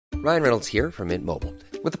Ryan Reynolds here from Mint Mobile.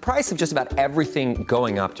 With the price of just about everything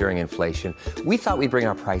going up during inflation, we thought we'd bring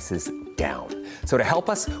our prices down. So to help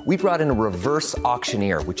us, we brought in a reverse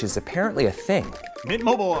auctioneer, which is apparently a thing. Mint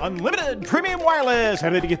Mobile Unlimited Premium Wireless.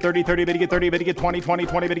 How to get 30, 30, how to get 30, how to get 20, 20,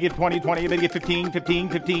 20, how to get 20, 20, how to get 15, 15,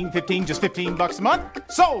 15, 15, just $15 a month?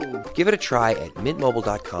 Sold! Give it a try at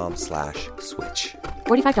mintmobile.com/switch.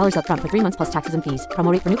 $45 up front for 3 months plus taxes and fees.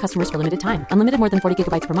 Promo rate for new customers for limited time. Unlimited more than 40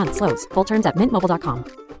 gigabytes per month. Slows full terms at mintmobile.com.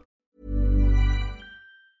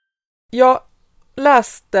 Jag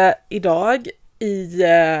läste idag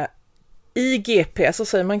i GP, så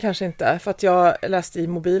säger man kanske inte, för att jag läste i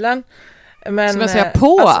mobilen. Men, ska man säga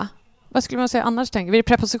på? Alltså, vad skulle man säga annars? Är det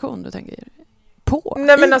preposition du tänker? På?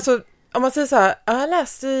 Nej, men alltså, om man säger så här, jag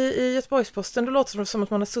läste i Göteborgs-Posten, då låter det som att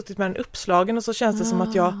man har suttit med en uppslagen och så känns det som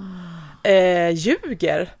att jag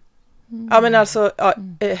ljuger. Ja, men alltså,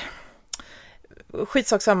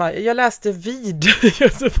 skitsak samma. Jag läste vid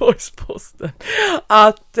Göteborgs-Posten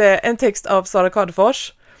att en text av Sara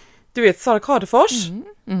Kadefors. Du vet Sara Kadefors?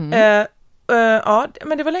 Ja,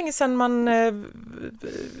 men det var länge sedan man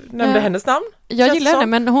nämnde hennes namn. Jag gillar henne,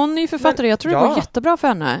 men hon är ju författare. Jag tror det går jättebra för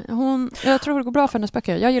henne. Jag tror det går bra för hennes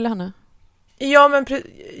böcker. Jag gillar henne. Ja,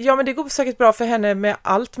 men det går säkert bra för henne med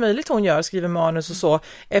allt möjligt hon gör, skriver manus och så,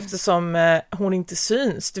 eftersom hon inte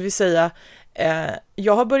syns. Det vill säga,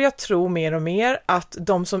 jag har börjat tro mer och mer att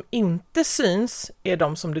de som inte syns är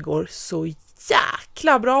de som det går så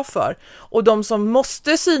jäkla bra för. Och de som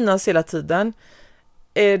måste synas hela tiden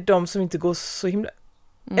är de som inte går så himla...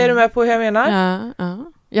 Är du med på hur jag menar? Ja.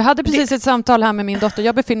 Jag hade precis ett samtal här med min dotter.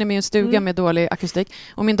 Jag befinner mig i en stuga med dålig akustik.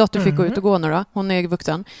 Och min dotter fick gå ut och gå nu då. Hon är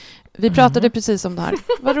vuxen. Vi pratade precis om det här.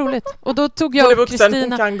 Vad roligt. Och då tog jag upp Kristina.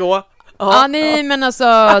 Hon kan gå. Nej, men alltså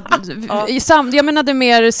jag menade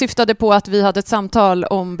mer syftade på att vi hade ett samtal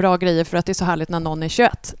om bra grejer för att det är så härligt när någon är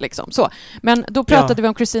 21 liksom. Så. Men då pratade vi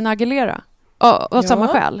om Christina Aguilera. Av samma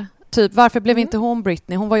skäl. Typ, varför blev inte hon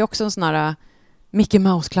Britney? Hon var ju också en sån här Mickey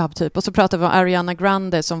Mouse Club typ. Och så pratade vi om Ariana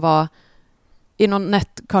Grande som var i någon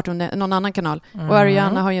någon annan kanal. Och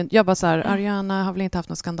Ariana har ju, jag bara så här, Ariana har väl inte haft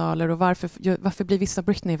några skandaler och varför blir vissa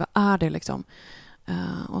Britney? Vad är det liksom?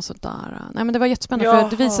 Och så där. Nej, men det var jättespännande för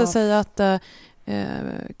det visade sig att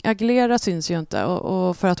Aguilera syns ju inte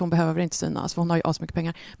och för att hon behöver inte synas för hon har ju asmycket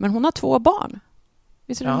pengar. Men hon har 2 barn.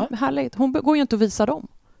 Visst är det härligt? Hon går ju inte att visa dem.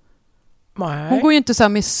 Nej. Hon går ju inte så här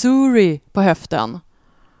med Suri på höften.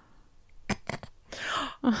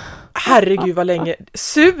 Herregud vad länge.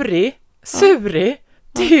 Suri,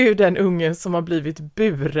 det är ju den ungen som har blivit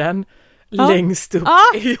buren längst upp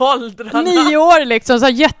i åldrarna. 9 år liksom, så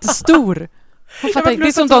här jättestor. Det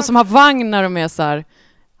är som de som har vagn när de är så här,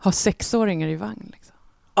 har 6-åringar i vagn liksom.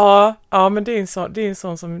 Ja, men det är en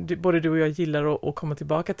sån som både du och jag gillar att komma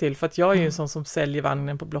tillbaka till, för att jag är ju en sån som säljer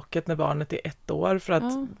vagnen på Blocket när barnet är 1 år för att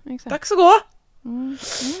dags att gå.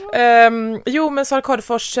 Jo, men Sara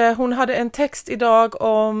Kadefors, hon hade en text idag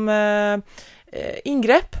om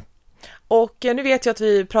ingrepp. Och nu vet jag att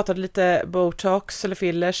vi pratade lite botox eller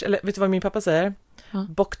fillers, eller vet du vad min pappa säger?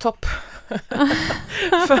 Bocktopp.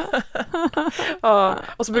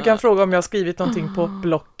 Och så brukar han fråga om jag har skrivit någonting på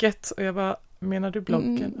Blocket. Och jag bara, menar du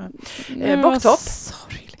blocken? Bocktopp.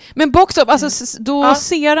 Men bocktopp, alltså då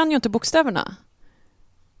ser han ju inte bokstäverna.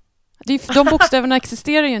 De bokstäverna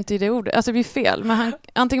existerar ju inte i det ordet. Alltså det blir fel. Men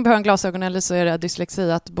antingen behöver han glasögon eller så är det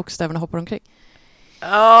dyslexi att bokstäverna hoppar omkring.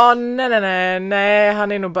 Nej,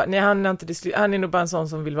 han är nog bara en sån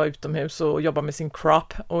som vill vara utomhus och jobba med sin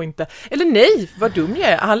crop och inte, eller nej, vad dum jag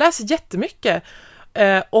är. Han läser jättemycket.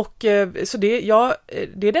 Så det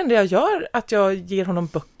är det enda jag gör, att jag ger honom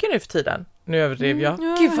böcker nu för tiden. Nu överdrev jag.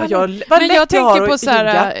 Gud vad jag tänker på så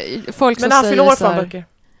här folk som säger så här, böcker.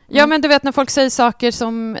 Ja, men du vet när folk säger saker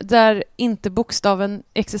som där inte bokstaven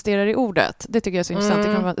existerar i ordet. Det tycker jag är så intressant.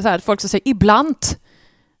 Det kan vara så här, folk som säger ibland.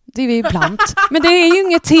 Det är ju ibland. Men det är ju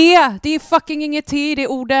inget T. Det är fucking inget T i det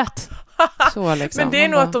ordet. Så liksom. Men det är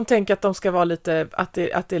nog att de tänker att de ska vara lite, att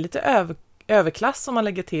det är lite överklass om man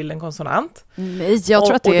lägger till en konsonant. Nej, jag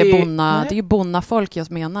tror att det är bonna. Det är ju bonna folk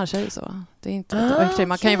jag menar, säger så. Det är inte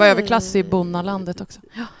man kan ju vara överklass i bonnalandet också.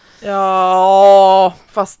 Ja,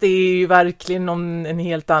 fast det är ju verkligen en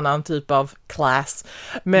helt annan typ av class.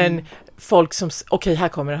 Men folk som, okej, här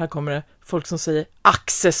kommer det. Folk som säger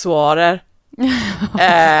accessoarer.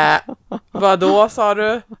 Vadå sa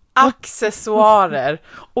du? Accessoarer.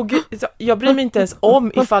 Och gud, jag bryr mig inte ens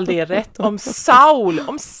om ifall det är rätt. Om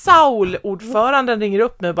Saul ordföranden ringer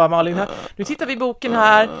upp mig och bara, Malin, nu tittar vi i boken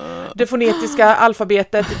här. Det fonetiska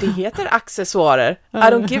alfabetet, det heter accessoarer. I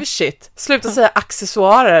don't give a shit. Sluta säga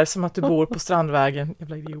accessoarer som att du bor på Strandvägen.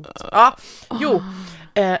 Jävla idiot.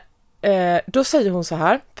 Då säger hon så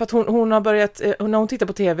här, för att hon har börjat, när hon tittar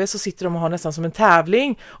på tv så sitter de och har nästan som en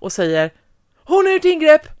tävling och säger hon har gjort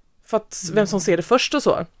ingrepp, för att vem som ser det först och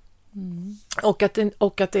så. Och att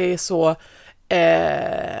det är så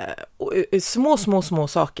små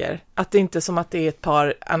saker, att det inte är som att det är ett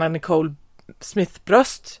par Anna Nicole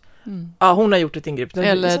Smith-bröst. Ja, hon har gjort ett ingrepp.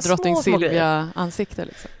 Eller drottning Silvia-ansikte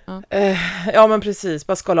liksom. Ja, men precis.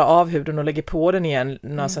 Bara skala av huden och lägger på den igen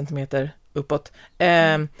några centimeter uppåt.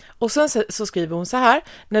 Och sen så skriver hon så här: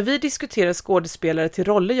 när vi diskuterar skådespelare till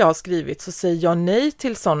roller jag har skrivit så säger jag nej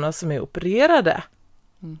till sådana som är opererade.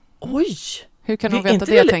 Oj! Hur kan hon veta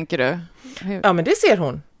det, tänker du? Ja, men det ser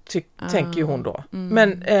hon, tänker ju hon då.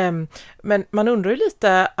 Men man undrar ju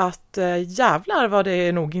lite att jävlar vad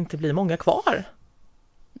det nog inte blir många kvar.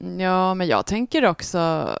 Ja, men jag tänker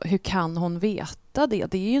också, hur kan hon veta det?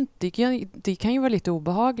 Det är ju inte, det kan ju vara lite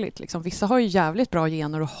obehagligt. Liksom. Vissa har ju jävligt bra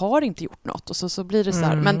gener och har inte gjort något. Och så blir det så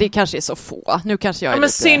här, men det kanske är så få. Nu kanske jag är men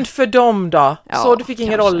lite... synd för dem då. Ja, så du fick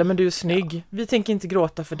inga kanske. roller, men du är snygg. Ja. Vi tänker inte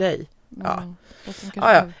gråta för dig. Ja. De kanske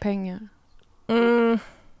behöver pengar.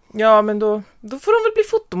 Ja, men då får de väl bli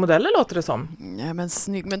fotomodeller, låter det som. Ja, men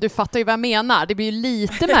snygg. Men du fattar ju vad jag menar. Det blir ju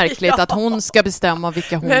lite märkligt att hon ska bestämma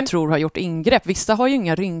vilka hon tror har gjort ingrepp. Vissa har ju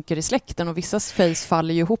inga rynkor i släkten och vissas face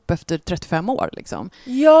faller ju ihop efter 35 år. Liksom.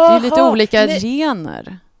 Jaha, det är lite olika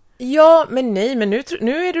gener. Ja, men nej, men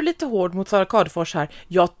nu är du lite hård mot Sara Kadefors här.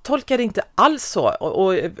 Jag tolkar det inte alls så.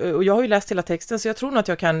 Och jag har ju läst hela texten, så jag tror nog att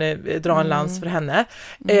jag kan dra en lans för henne.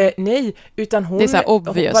 Nej, utan hon... Det är så här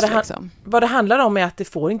obvious, liksom. Vad det handlar om är att det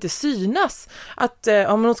får inte synas. Att,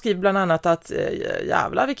 om hon skriver bland annat att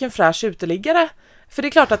jävla vilken fräsch uteliggare. För det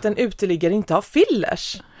är klart att en uteliggare inte har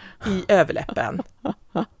fillers i överläppen.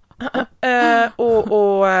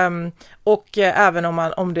 Och även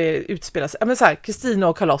om det utspelar sig, men så här, Kristina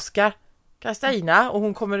och Karl-Oskar, Kristina, och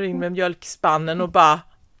hon kommer in med mjölkspannen och bara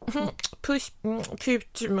push,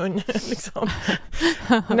 kutmun liksom.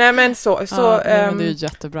 Nej, men så men det är ju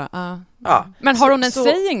jättebra. Ja. Men har hon en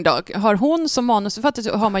saying då? Har hon som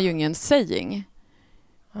manusförfattare, har man ju ingen saying.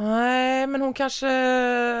 Nej, men hon kanske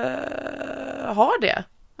har det.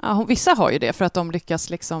 Ja, vissa har ju det för att de lyckas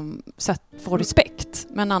liksom få respekt.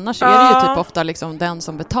 Men annars är det ju typ ofta liksom den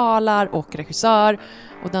som betalar och regissör.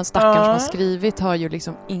 Och den stackaren som har skrivit har ju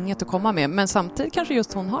liksom inget att komma med. Men samtidigt kanske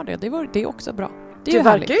just hon har det. Det är också bra. Det är ju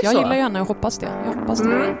härligt. Jag gillar ju henne och hoppas det. Jag hoppas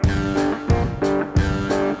det.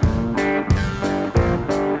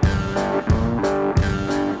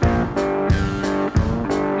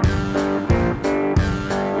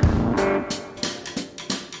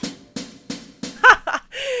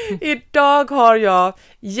 Idag har jag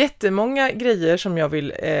jättemånga grejer som jag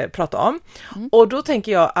vill prata om. Och då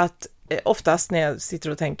tänker jag att oftast när jag sitter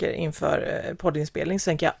och tänker inför poddinspelning så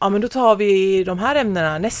tänker jag, men då tar vi de här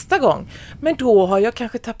ämnena nästa gång. Men då har jag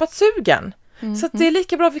kanske tappat sugen. Så att det är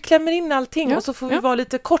lika bra att vi klämmer in allting och så får vi vara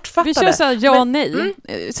lite kortfattade. Vi kör så här ja och nej.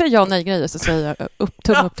 Säg ja och nej grejer så säger jag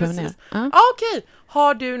tumme upp, tumme ner. Okej.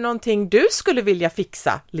 Har du någonting du skulle vilja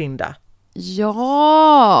fixa, Linda?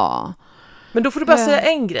 Ja. Men då får du bara säga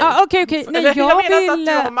en grej. Okej. Nej, jag menar att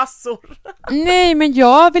du har massor. Nej, men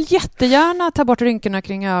jag vill jättegärna ta bort rynkorna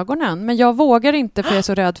kring ögonen. Men jag vågar inte för jag är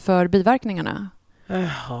så rädd för biverkningarna.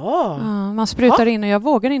 Jaha. Man sprutar in och jag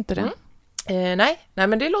vågar inte det. Nej,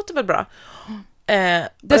 men det låter väl bra.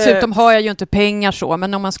 Dessutom har jag ju inte pengar så.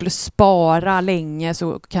 Men om man skulle spara länge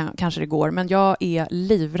så kanske det går. Men jag är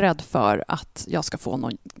livrädd för att jag ska få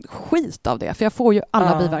någon skit av det. För jag får ju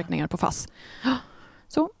alla biverkningar på fast.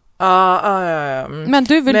 Så. Men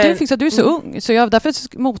du vill fixa, du är så ung. Så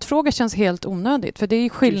därför motfråga känns helt onödigt. För det är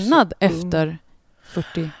skillnad efter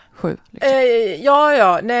 47. Liksom.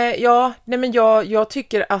 Nej, men jag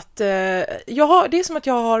tycker att det är som att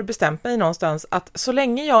jag har bestämt mig någonstans att så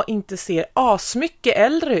länge jag inte ser asmycket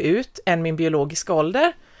äldre ut än min biologiska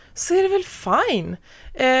ålder så är det väl fine.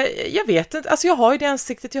 Jag vet inte, alltså jag har ju det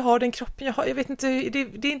ansiktet, jag har den kroppen, jag vet inte, det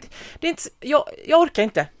är inte jag orkar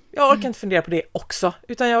inte. Jag orkar inte fundera på det också,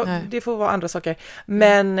 utan det får vara andra saker.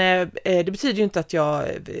 Men det betyder ju inte att jag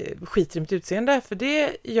skiter i mitt utseende, för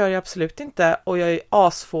det gör jag absolut inte. Och jag är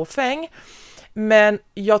asfåfäng. Men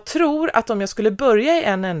jag tror att om jag skulle börja i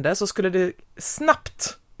en ände så skulle det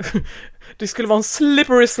snabbt... det skulle vara en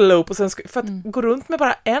slippery slope. Och sen för att gå runt med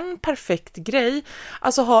bara en perfekt grej,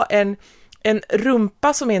 alltså ha en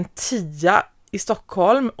rumpa som är en 10 i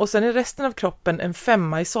Stockholm och sen är resten av kroppen en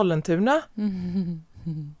 5 i Sollentuna.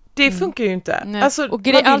 Det funkar ju inte. Alltså, och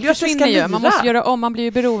allt försvinner ju. Man måste göra om, man blir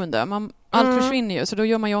ju beroende. Allt försvinner ju, så då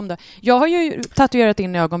gör man ju om det. Jag har ju tatuerat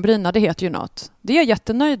in i ögonbryna, det heter ju något. Det är jag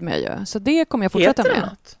jättenöjd med ju. Så det kommer jag fortsätta med. Heter det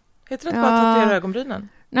något? Heter det inte bara tatuera ögonbrynen?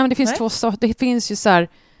 Nej, men det finns två sorter. Det finns ju så här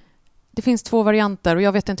Det finns 2 varianter och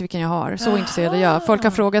jag vet inte vilken jag har. Så intresserad är jag. Folk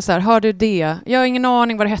har frågat så här, har du det? Jag har ingen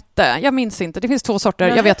aning vad det hette. Jag minns inte. Det finns 2 sorter.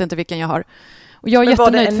 Jag vet inte vilken jag har. Och jag är men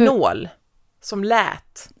var det jättenöjd en nål som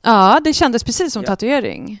lät? Ja, det kändes precis som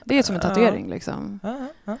tatuering. Det är som en tatuering liksom.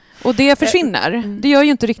 Och det försvinner. Det gör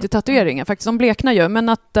ju inte riktigt tatueringar faktiskt. De bleknar ju. Men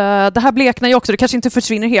att det här bleknar ju också. Det kanske inte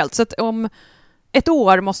försvinner helt. Så att om ett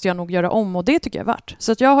år måste jag nog göra om och det tycker jag är värt.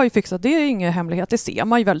 Så att jag har ju fixat, det är ingen hemlighet. Det ser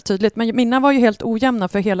man ju väldigt tydligt. Men mina var ju helt ojämna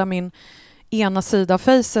för hela min ena sida av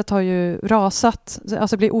facet har ju rasat.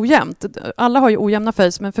 Alltså det blir ojämnt. Alla har ju ojämna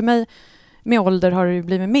face men för mig med ålder har det ju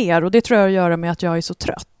blivit mer. Och det tror jag har att göra med att jag är så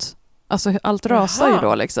trött. Alltså allt rasar ju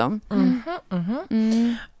då liksom.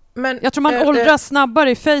 Men, jag tror man åldras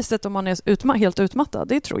snabbare i facet om man är helt utmattad.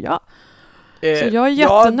 Det tror jag. Så jag är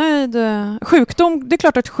jättenöjd. Sjukdom, det är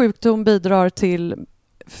klart att sjukdom bidrar till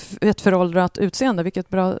ett föråldrat utseende. Vilket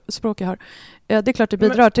bra språk jag har. Det är klart det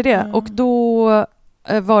bidrar till det. Och då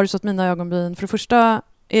var det så att mina ögonbryn, för det första,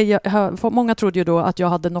 många trodde ju då att jag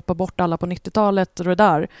hade noppat bort alla på 90-talet och det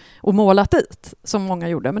där och målat dit, som många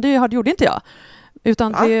gjorde. Men det gjorde inte jag.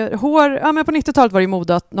 Utan men på 90-talet var det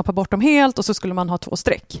mode att noppa bort dem helt och så skulle man ha 2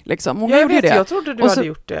 streck. Liksom. Många gjorde det. Jag trodde du hade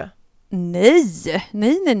gjort det. Nej.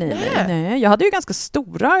 Jag hade ju ganska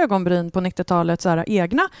stora ögonbryn på 90-talet, så här,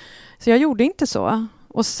 egna. Så jag gjorde inte så.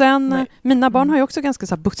 Och sen, mina barn har ju också ganska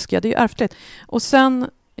så här buskiga, det är ju ärftligt. Och sen,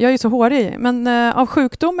 jag är ju så hårig, men av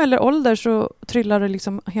sjukdom eller ålder så trillar det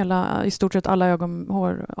liksom i stort sett alla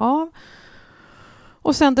ögonhår av.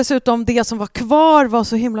 Och sen dessutom det som var kvar var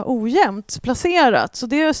så himla ojämnt placerat. Så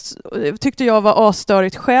det tyckte jag var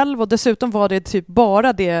asstörigt själv. Och dessutom var det typ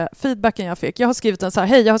bara det feedbacken jag fick. Jag har skrivit jag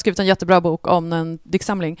har skrivit en jättebra bok om en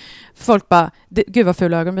diktsamling. Folk bara, gud vad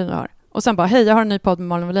fula ögonbryn du har. Och sen bara, hej jag har en ny podd med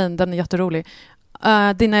Malin Wallin, den är jätterolig.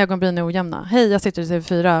 Dina ögonbryn är ojämna. Hej, jag sitter i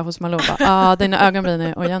TV4 hos Malou. Dina ögonbryn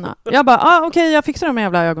är ojämna. Jag bara, okej, jag fixar de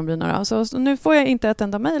jävla ögonbrynen då. Så nu får jag inte ett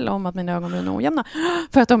enda mejl om att mina ögonbryn är ojämna.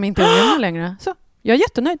 För att de inte är ojämna längre. Så jag är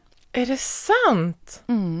jättenöjd. Är det sant?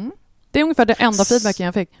 Det är ungefär det enda feedbacken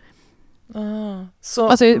jag fick. Så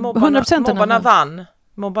alltså, mobbarna vann?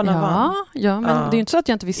 Ja, men det är ju inte så att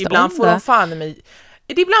jag inte visste ibland om det. Får de fan mig.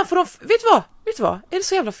 Ibland får de... Vet du vad? Är det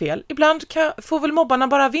så jävla fel? Ibland får väl mobbarna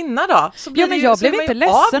bara vinna då? Så men jag blev inte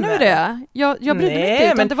ledsen över det. Jag brydde mig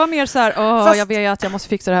inte, utan det var mer så här, jag vet att jag måste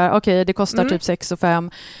fixa det här. Okej, det kostar typ 6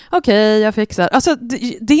 5. Okej, jag fixar. Alltså,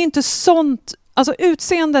 det är inte sånt... Alltså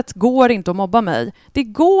utseendet går inte att mobba mig. Det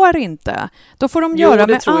går inte. Då får de göra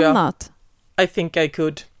med annat. I think I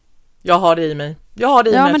could. Jag har det i mig. Jag har det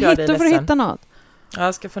i mig att göra dig ledsen. Får du hitta något.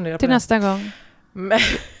 Jag ska fundera på till det. Nästa gång.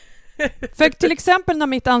 För till exempel när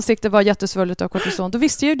mitt ansikte var jättesvullet av kortison, då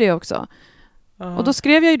visste jag ju det också. Och då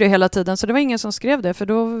skrev jag ju det hela tiden, så det var ingen som skrev det, för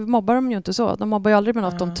då mobbar de ju inte så. De mobbar ju aldrig med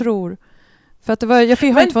något de tror. För att jag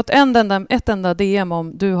har inte fått ett enda DM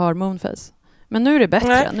om du har moonface. Men nu är det bättre.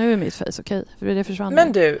 Nej. Nu är mitt face okej. För det försvann.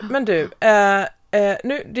 Men du.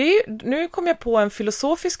 Nu kom jag på en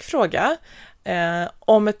filosofisk fråga.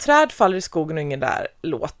 Om ett träd faller i skogen och ingen där,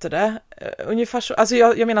 låter det ungefär så. Alltså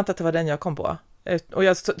jag menar inte att det var den jag kom på. Och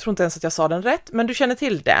jag tror inte ens att jag sa den rätt. Men du känner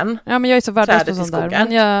till den. Ja, men jag är så värdelös på sånt där.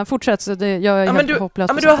 Men jag fortsätter. Jag är helt hopplös.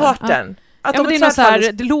 Ja, men du har hört den. Att men det är något så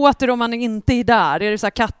här, det låter om man inte är där. Är det så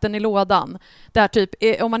här katten i lådan? Där typ,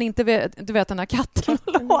 om man inte vet, du vet den här katten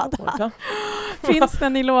i lådan. Finns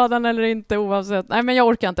den i lådan eller inte oavsett? Nej, men jag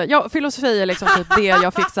orkar inte. Filosofi är liksom typ det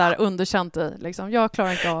jag fick så här underkänt i. Liksom. Jag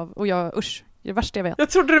klarar inte av, och usch. Det är det värsta jag vet. Jag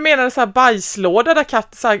trodde du menade så här bajslåda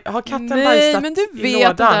där har katten bajsat men du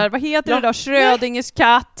vet det där. Vad heter det då? Schrödingers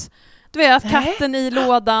katt. Du vet, katten i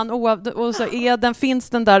lådan och så finns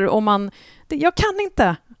den där om man... Jag kan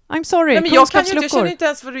inte. I'm sorry. Nej, men jag känner inte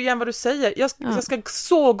ens vad du säger. Jag ska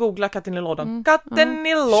så googla katten i lådan. Katten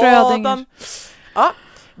i lådan. Ja,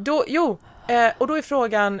 och då är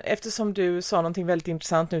frågan, eftersom du sa någonting väldigt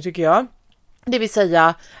intressant nu tycker jag. Det vill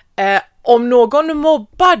säga, om någon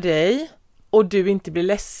mobbar dig och du inte blir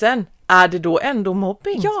ledsen, är det då ändå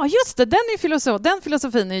mobbing? Ja, just det. Den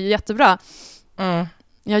filosofin är ju jättebra.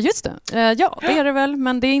 Ja, just det. Ja, det är det väl.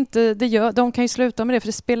 Men det är inte, de kan ju sluta med det, för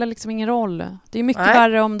det spelar liksom ingen roll. Det är mycket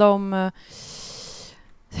värre om de...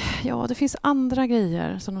 Ja, det finns andra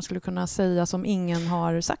grejer som de skulle kunna säga som ingen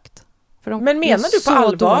har sagt. Men menar du på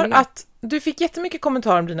allvar att du fick jättemycket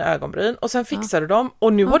kommentarer om dina ögonbryn och sen fixade du dem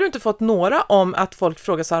och nu har du inte fått några om att folk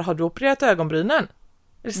frågar så här, har du opererat ögonbrynen?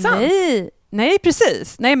 Är det sant? Nej,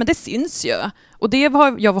 precis. Nej, men det syns ju. Och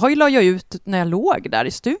jag har ju lagt ut när jag låg där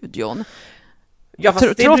i studion. Ja,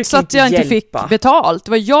 trots att jag inte fick betalt.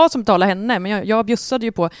 Det var jag som betalade henne, men jag bjussade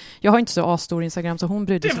ju på. Jag har inte så stor Instagram, så hon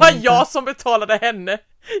brydde sig. Det var jag som betalade henne.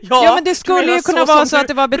 Ja, men det skulle ju kunna vara så att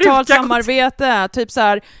det var betalt samarbete. Typ så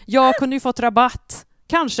här, jag kunde ju fått rabatt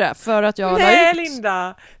Kanske, för att jag Nej,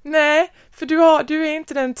 Linda! Nej, för du är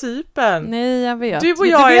inte den typen. Nej, jag vet. Du och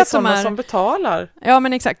jag är sådana som betalar. Ja,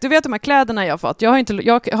 men exakt. Du vet de här kläderna jag har fått. Jag har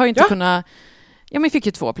inte kunnat... Ja, men jag fick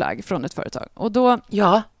ju 2 plagg från ett företag. Och då...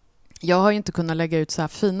 Ja. Jag har ju inte kunnat lägga ut så här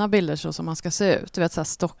fina bilder så som man ska se ut. Du vet, så här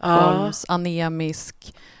Stockholms,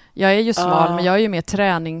 anemisk. Jag är ju smal, men jag är ju mer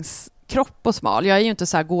träningskropp och smal. Jag är ju inte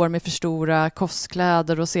så här, går med för stora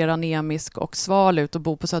kostkläder och ser anemisk och sval ut och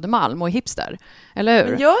bor på Södermalm och är hipster. Eller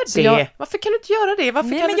hur? Men gör det! Varför kan du inte göra det? Varför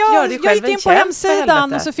kan du inte göra det själv? Jag gick in på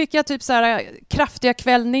hemsidan och så fick jag typ så här kraftiga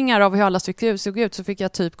kvällningar av hur alla såg ut. Så fick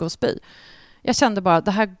jag typ gå och spy. Jag kände bara,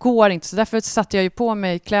 det här går inte. Så därför satte jag ju på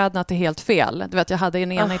mig kläderna till helt fel. Du vet, jag hade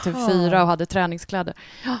en ena i typ 4 och hade träningskläder.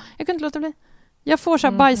 Ja, jag kunde inte låta bli. Jag får så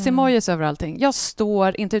här bajs-emojis över allting. Jag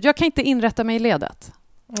står inte ut. Jag kan inte inrätta mig i ledet.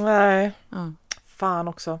 Nej. Fan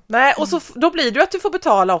också. Nej, och så då blir det att du får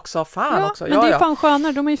betala också. Fan också. Men det är fan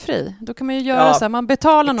skönare. De är ju fri. Då kan man ju göra så här. Man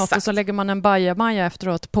betalar något och så lägger man en bajamaja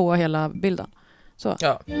efteråt på hela bilden. Så.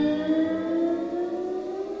 Ja.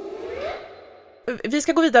 Vi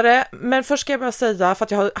ska gå vidare, men först ska jag bara säga, för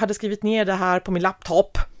att jag hade skrivit ner det här på min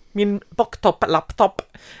laptop, min Bocktop-laptop,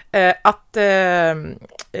 att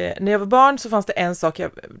när jag var barn så fanns det en sak,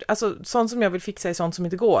 alltså sånt som jag vill fixa är sånt som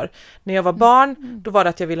inte går. När jag var barn, då var det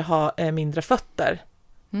att jag ville ha mindre fötter.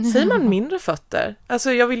 Säger man mindre fötter?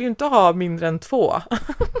 Alltså jag vill ju inte ha mindre än 2.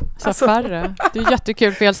 Så alltså, färre. Det är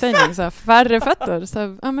jättekul felsägning. Så färre fötter.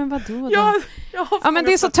 Så, ja men vadå då? Ja men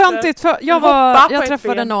det är så töntigt. För jag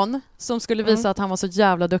träffade någon som skulle visa att han var så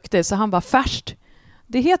jävla duktig. Så han bara, färst.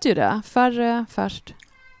 Det heter ju det. Färre, färst.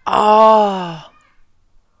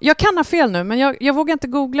 Jag kan ha fel nu, men jag vågar inte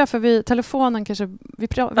googla för telefonen kanske...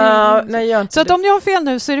 Nej, så att om jag har fel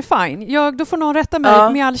nu så är det fine. Då får någon rätta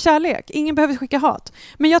mig med all kärlek. Ingen behöver skicka hat.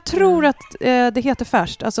 Men jag tror att det heter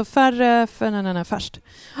färst. Alltså färre, färst.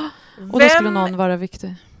 Och då skulle någon vara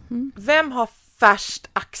viktig. Vem har färst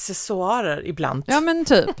accessoarer ibland? Ja men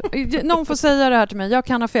typ. Någon får säga det här till mig. Jag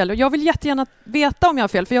kan ha fel. Och jag vill jättegärna veta om jag har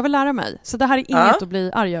fel, för jag vill lära mig. Så det här är inget att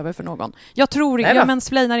bli arg över för någon. Jag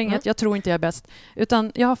mansplainar inget. Jag tror inte jag är bäst.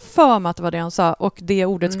 Utan jag har för mig att det var det han sa. Och det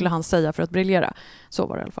ordet skulle han säga för att briljera. Så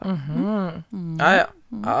var det i alla fall.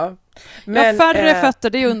 Ja. Men, färre fötter,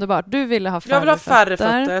 det är underbart. Du ville ha färre fötter. Jag vill ha färre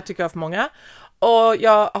fötter. Jag tycker jag har för många. Och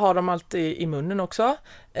jag har dem alltid i munnen också.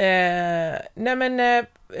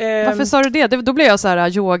 Varför sa du det? Då blev jag så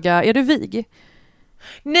här, yoga. Är du vig?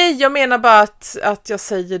 Nej, jag menar bara att jag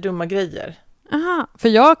säger dumma grejer. Aha, för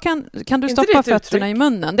jag kan du stoppa fötterna i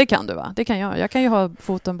munnen? Det kan du va? Det kan jag. Jag kan ju ha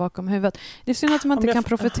foten bakom huvudet. Det är synd att man inte kan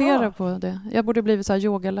profitera på det. Jag borde blivit så här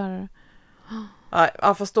yogalärare.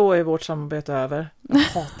 Ja, fast då är vårt samarbete över. Jag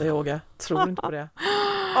hatar yoga. Tror inte på det.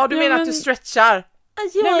 Ja, du menar att du stretchar?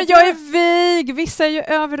 Nej, men jag är vig. Vissa är ju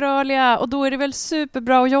överrörliga och då är det väl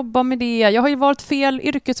superbra att jobba med det. Jag har ju valt fel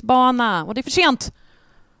yrkesbana och det är för sent.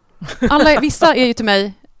 Vissa är ju till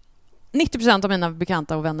mig 90% av mina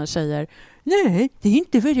bekanta och vänner säger nej, det är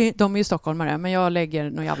inte för det. De är ju stockholmare, men jag lägger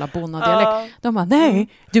någon jävla bonadialekt. De bara, nej,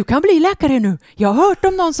 du kan bli läkare nu. Jag har hört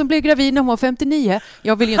om någon som blev gravid när hon var 59.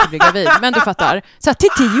 Jag vill ju inte bli gravid, men du fattar. Så att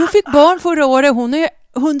Tio fick barn förra året. Hon är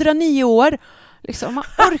 109 år. Liksom, man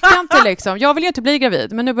orkar inte liksom. Jag vill ju inte bli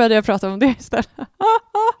gravid, men nu började jag prata om det istället.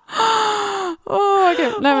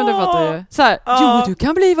 Okay. Nej, men du fattar ju. Så här, jo, du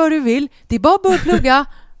kan bli vad du vill. Det är bara att börja plugga.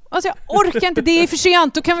 Alltså jag orkar inte, det är för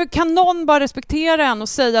sent. Då kan någon bara respektera en och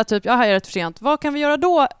säga typ, ja, här är det för sent. Vad kan vi göra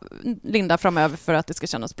då, Linda, framöver för att det ska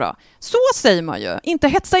kännas bra? Så säger man ju. Inte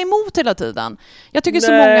hetsa emot hela tiden. Jag tycker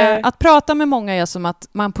så många, att prata med många är som att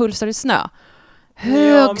man pulsar i snö.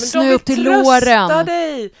 Hög snö upp till låren.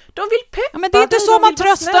 Dig. De vill peppa. Ja, men det är inte så man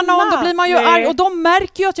tröstar någon. Då blir man ju arg. Och de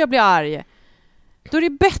märker ju att jag blir arg. Då är det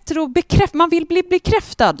bättre att bekräfta. Man vill bli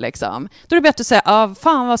bekräftad liksom. Då är det bättre att säga,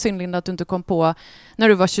 fan vad synd Linda att du inte kom på när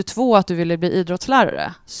du var 22 att du ville bli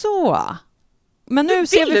idrottslärare. Så. Men nu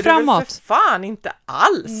ser vi framåt. Du för fan inte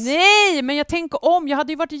alls. Nej, men jag tänker om. Jag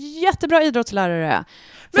hade ju varit jättebra idrottslärare.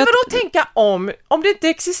 Men vadå tänka om? Om det inte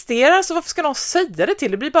existerar så varför ska någon säga det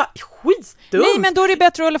till? Det blir bara skitdumt. Nej, men då är det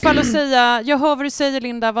bättre i alla fall att säga, jag hör vad du säger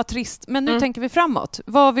Linda, vad trist. Men nu tänker vi framåt.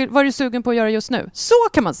 Vad är du sugen på att göra just nu? Så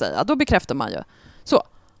kan man säga, då bekräftar man ju. Så.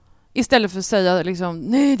 Istället för att säga liksom,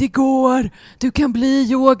 nej det går. Du kan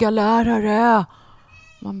bli yogalärare.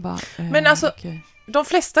 Man bara, men alltså, de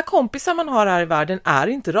flesta kompisar man har här i världen är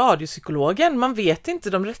inte radiopsykologen. Man vet inte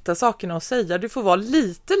de rätta sakerna att säga. Du får vara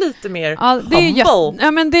lite mer humble.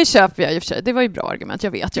 Ja, men det köper jag i och för sig. Det var ju bra argument.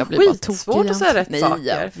 Jag vet, jag blir bara tokig. Svårt att säga rätt saker.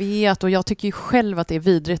 Jag vet, och jag tycker ju själv att det är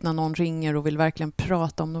vidrigt när någon ringer och vill verkligen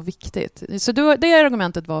prata om något viktigt. Så det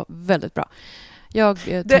argumentet var väldigt bra. Jag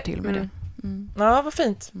tar till med det. Ja, vad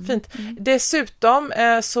fint. Dessutom,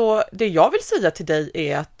 så det jag vill säga till dig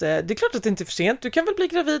är att det är klart att det inte är för sent. Du kan väl bli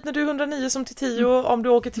gravid när du är 109 som till 10 om du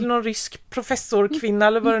åker till någon rysk professorkvinna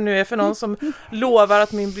eller vad det nu är för någon som lovar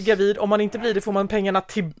att man blir gravid. Om man inte blir det får man pengarna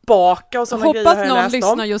tillbaka och sådana grejer har jag läst om. Hoppas någon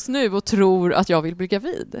lyssnar just nu och tror att jag vill bli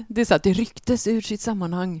gravid. Det är så att det ryktes ur sitt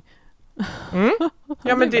sammanhang.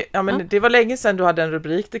 Ja, men det var länge sedan du hade en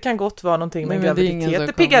rubrik. Det kan gott vara någonting med graviditet.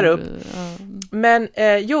 Det piggar upp. Men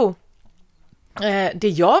det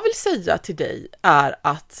jag vill säga till dig är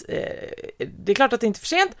att det är klart att det inte är för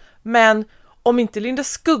sent, men om inte Linda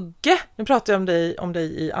Skugge, nu pratar jag om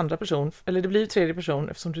dig i andra person, eller det blir ju tredje person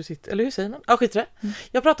eftersom du sitter, eller hur säger man? Ja, skit det.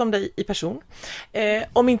 Jag pratar om dig i person.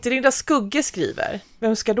 Om inte Linda Skugge skriver,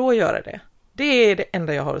 vem ska då göra det? Det är det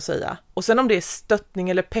enda jag har att säga. Och sen om det är stöttning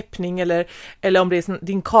eller peppning eller om det är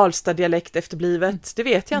din Karlstad-dialekt efterblivet, det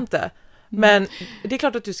vet jag inte. Men det är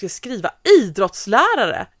klart att du ska skriva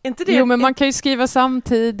idrottslärare. Inte det? Jo, men man kan ju skriva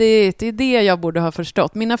samtidigt. Det är det jag borde ha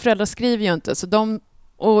förstått. Mina föräldrar skriver ju inte, så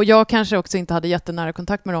och jag kanske också inte hade jättenära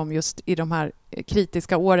kontakt med dem just i de här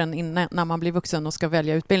kritiska åren innan, när man blir vuxen och ska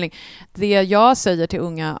välja utbildning. Det jag säger till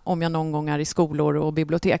unga, om jag någon gång är i skolor och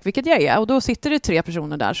bibliotek, vilket jag är, och då sitter det 3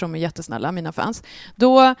 personer där som är jättesnälla, mina fans,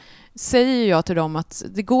 då säger jag till dem att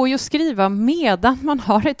det går ju att skriva medan man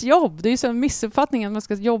har ett jobb. Det är ju så en missuppfattning att man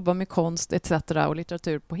ska jobba med konst etc. och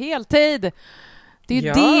litteratur på heltid. Det är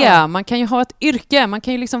ju det. Man kan ju ha ett yrke. Man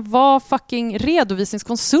kan ju liksom vara fucking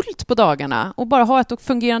redovisningskonsult på dagarna och bara ha ett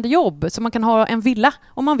fungerande jobb så man kan ha en villa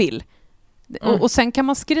om man vill. Och sen kan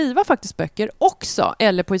man skriva faktiskt böcker också,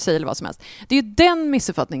 eller poesi eller vad som helst. Det är ju den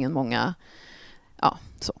missuppfattningen många... Ja,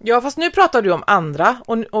 så. Ja, fast nu pratar du om andra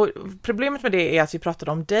och problemet med det är att vi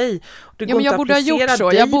pratade om dig. Men jag borde ha gjort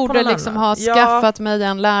så. Jag borde liksom ha skaffat mig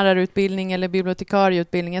en lärarutbildning eller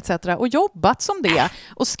bibliotekarieutbildning etc. och jobbat som det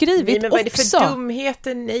och skrivit också. Nej, men vad är det för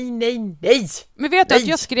dumheter? Nej. Men vet du att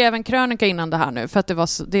jag skrev en krönika innan det här nu för att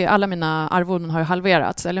alla mina arvoden har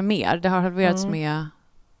halverats eller mer. Det har halverats med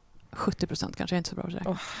 70% kanske, inte så bra.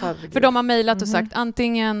 För de har mejlat och sagt de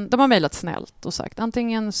har mejlat snällt och sagt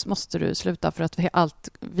antingen måste du sluta för att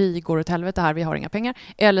vi går åt helvete här, vi har inga pengar,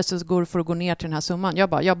 eller så får du gå ner till den här summan.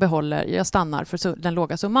 Jag stannar för den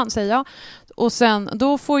låga summan, säger jag. Och sen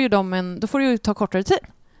då får du ju ta kortare tid.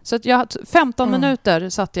 Så att 15 minuter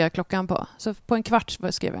satte jag klockan på. Så på en kvart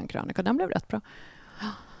skrev jag en krönika. Den blev rätt bra.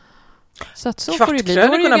 Så att så får det bli. Då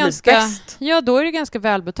är det ganska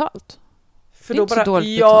välbetalt. För då bara,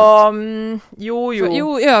 Jo,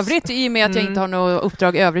 i övrigt, i och med att jag inte har något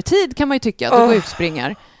uppdrag övrig tid kan man ju tycka att det går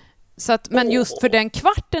utspringar. Så att, men just för den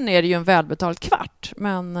kvarten är det ju en välbetald kvart.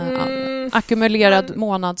 Men ackumulerad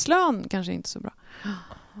månadslön kanske inte så bra.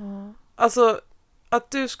 Alltså,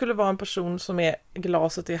 att du skulle vara en person som är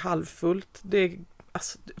glaset är halvfullt,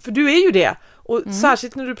 för du är ju det. Och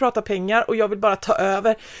särskilt när du pratar pengar och jag vill bara ta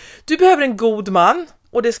över. Du behöver en god man.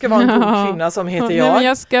 Och det ska vara en god kvinna som heter jag. Men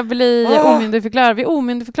jag ska bli omyndigförklarad. Vi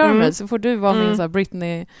omyndigförklarar mig så får du vara min så här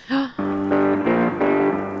Britney.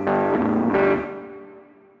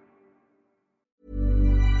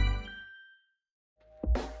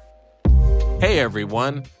 Hey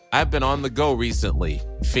everyone, I've been on the go recently.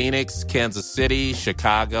 Phoenix, Kansas City,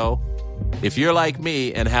 Chicago. If you're like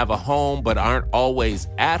me and have a home but aren't always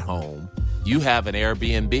at home, you have an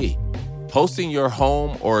Airbnb. Hosting your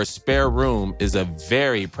home or a spare room is a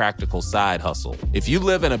very practical side hustle. If you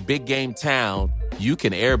live in a big game town, you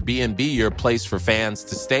can Airbnb your place for fans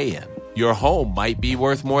to stay in. Your home might be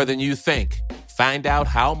worth more than you think. Find out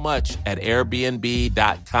how much at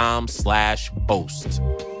airbnb.com/host.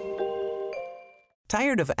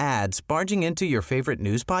 Tired of ads barging into your favorite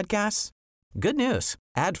news podcasts? Good news.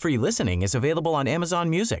 Ad-free listening is available on Amazon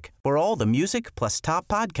Music for all the music plus top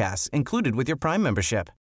podcasts included with your Prime membership.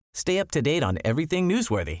 Stay up to date on everything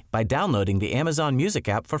newsworthy by downloading the Amazon Music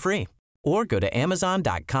app for free or go to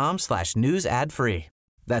amazon.com/news ad free.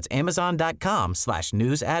 That's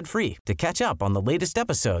amazon.com/news ad free to catch up on the latest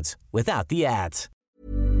episodes without the ads.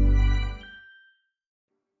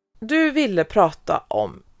 Du ville prata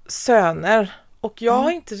om söner och jag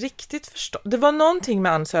har inte riktigt förstått. Det var någonting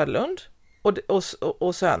med Ann Söderlund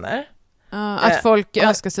och söner. Att folk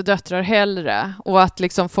önskar sig döttrar hellre och att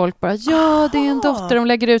liksom folk bara, det är en dotter, de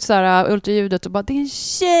lägger ut så här ultraljudet och bara, det är en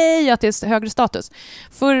tjej, att det är högre status.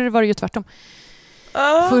 Förr var det ju tvärtom.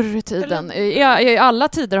 Förr i tiden. I alla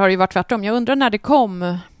tider har det ju varit tvärtom. Jag undrar när det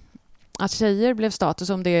kom att tjejer blev status,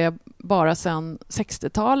 om det är bara sedan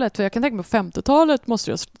 60-talet. För jag kan tänka mig på 50-talet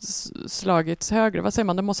måste det ha slagits högre. Vad säger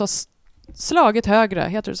man? Det måste ha slagit högre,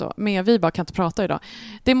 heter det så? Men vi bara kan inte prata idag.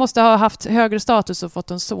 Det måste ha haft högre status och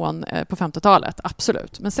fått en son på 50-talet,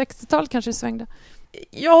 absolut. Men 60-talet kanske det svängde.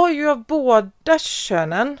 Jag har ju av båda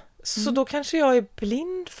könen Så då kanske jag är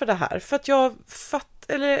blind för det här. För att jag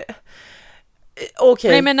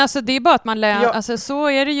okej. Nej, men alltså det är bara att man alltså så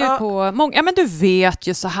är det ju på många, ja men du vet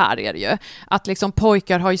ju, så här är det ju, att liksom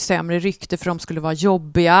pojkar har ju sämre rykte för de skulle vara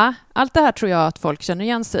jobbiga. Allt det här tror jag att folk känner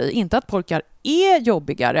igen sig i. Inte att pojkar är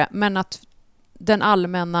jobbigare, men att det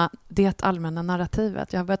allmänna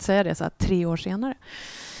narrativet, jag har börjat säga det så här 3 år senare.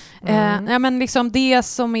 Ja, men liksom det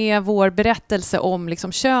som är vår berättelse om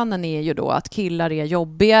liksom könen är ju då att killar är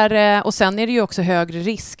jobbigare, och sen är det ju också högre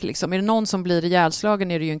risk liksom. Är det någon som blir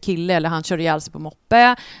ihjälslagen är det ju en kille, eller han kör ihjäl sig på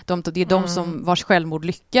moppe. Det är de som vars självmord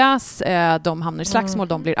lyckas, de hamnar i slagsmål,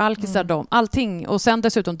 de blir alkisar, allting, och sen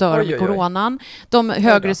dessutom dör med coronan. De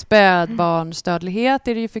högre spädbarnsdödlighet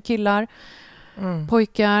är det ju för killar.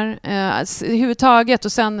 Pojkar överhuvudtaget,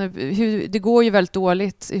 och sen det går ju väldigt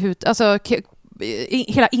dåligt alltså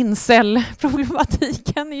hela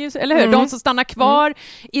incel-problematiken är ju, eller hur? De som stannar kvar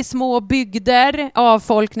i små bygder,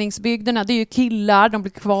 avfolkningsbygderna, det är ju killar, de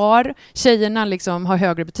blir kvar. Tjejerna liksom har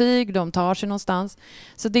högre betyg, de tar sig någonstans.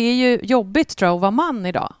 Så det är ju jobbigt, tror jag, att vara man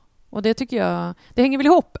idag. Och det tycker jag, det hänger väl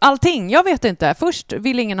ihop. Allting, jag vet inte. Först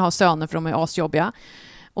vill ingen ha söner för de är asjobbiga.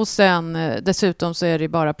 Och sen dessutom så är det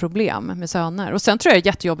bara problem med söner. Och sen tror jag det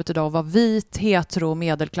är jättejobbigt idag att vara vit, hetero,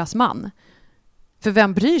 medelklassman. För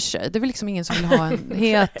vem bryr sig? Det är väl liksom ingen som vill ha en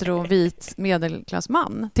hetero, vit,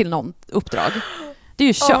 medelklassman till någon uppdrag. Det är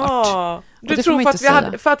ju kört. Du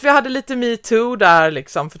tror för att vi hade lite MeToo där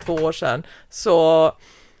liksom för 2 år sedan. Så...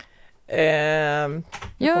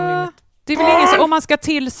 ja, det är väl ingen som... Om man ska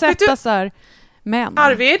tillsätta så här män.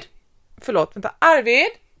 Arvid!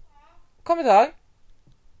 Kom ett tag.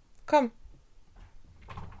 Kom.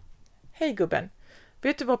 Hej gubben.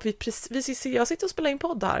 Vet du vad jag sitter och spelar in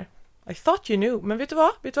podd här. I thought you knew. Men vet du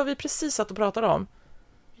vad vi precis satt och pratade om?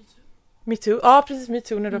 MeToo. Ja, precis,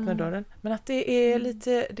 MeToo när du öppnar dörren. Men att det är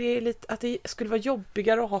lite att det skulle vara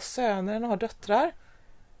jobbigare att ha söner än att ha döttrar.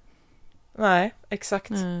 Nej,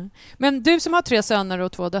 exakt. Men du som har 3 söner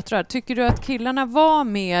och 2 döttrar, tycker du att killarna var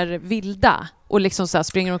mer vilda och liksom så här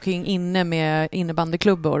springer omkring inne med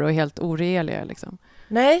innebandyklubbor och är helt oregeliga liksom?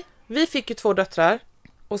 Nej, vi fick ju 2 döttrar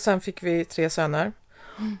och sen fick vi 3 söner.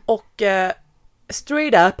 Och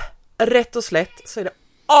straight up, rätt och slätt, så är det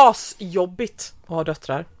asjobbigt att ha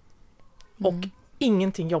döttrar. Och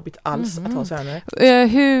ingenting jobbigt alls att ha söner.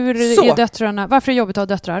 Hur är döttrarna? Varför är det jobbigt att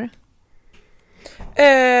ha döttrar?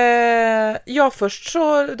 Först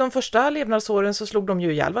så de första levnadsåren så slog de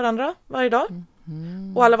ju ihjäl varandra varje dag.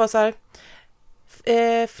 Och alla var så här,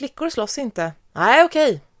 flickor slåss inte. Nej,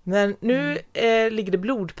 okej. Men nu ligger det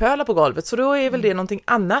blodpölar på golvet, så då är väl det någonting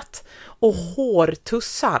annat. Och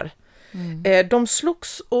hårtussar. De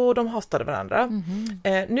slogs och de hatade varandra.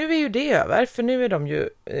 Nu är ju det över, för nu är de ju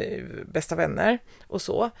bästa vänner och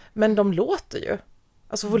så. Men de låter ju.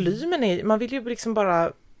 Alltså volymen är, man vill ju liksom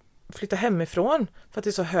bara flytta hemifrån för att det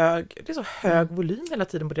är så hög volym hela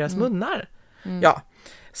tiden på deras munnar. Ja.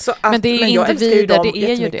 Så att, men det är individer,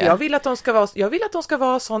 det är ju det. Jag vill att de ska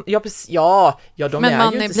vara sån. Ja, de men är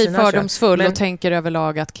man ju inte blir fördomsfull och men... tänker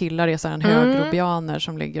överlag att killar är så en hög grobianer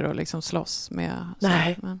som ligger och liksom slåss med.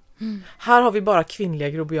 Nej. Här har vi bara kvinnliga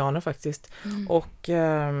grobianer faktiskt. Och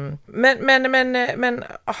men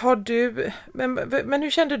har du men hur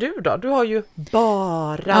kände du då? Du har ju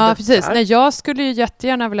bara ja, precis. Nej, jag skulle ju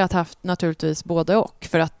jättegärna vilja ha haft naturligtvis både och,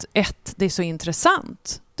 för att det är så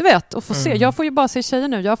intressant. Du vet, att få se. Jag får ju bara se tjejer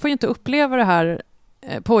nu. Jag får ju inte uppleva det här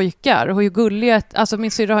pojkar. Och hur gulliga, alltså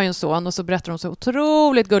min syrra har ju en son och så berättar de så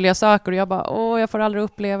otroligt gulliga saker och jag bara, jag får aldrig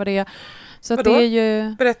uppleva det. Så att det är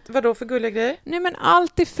ju... Vadå för gulliga grejer? Nej, men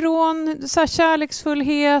allt ifrån så här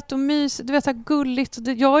kärleksfullhet och mys, du vet, så här gulligt.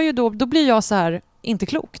 Då blir jag så här inte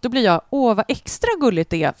klok. Då blir jag, vad extra gulligt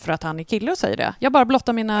det är för att han är kille och säger det. Jag bara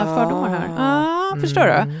blottar mina fördomar här. Förstår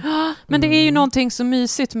du? Men det är ju någonting så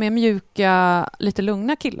mysigt med mjuka, lite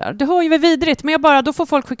lugna killar. Det har ju väl vidrigt, men då får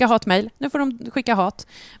folk skicka hatmejl. Nu får de skicka hat.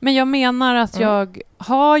 Men jag menar att jag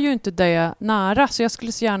har ju inte det nära, så jag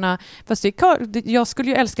skulle så gärna, fast jag skulle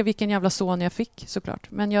ju älska vilken jävla son jag fick, såklart.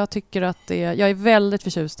 Men jag tycker att jag är väldigt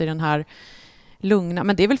förtjust i den här lugna,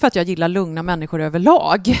 men det är väl för att jag gillar lugna människor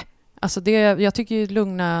överlag. Alltså jag tycker ju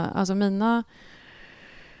lugna, alltså mina...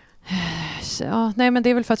 Ja, nej, men det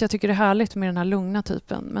är väl för att jag tycker det är härligt med den här lugna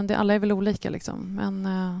typen. Men alla är väl olika liksom. Men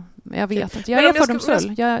jag vet inte. Jag är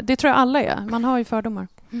fördomsfull. Det tror jag alla är. Man har ju fördomar.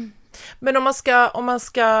 Men om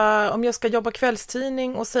jag ska jobba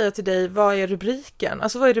kvällstidning och säga till dig, vad är rubriken?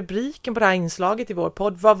 Alltså vad är rubriken på det här inslaget i vår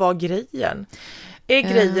podd? Vad var grejen? Är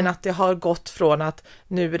grejen att det har gått från att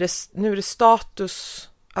nu är det status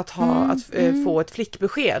att få ett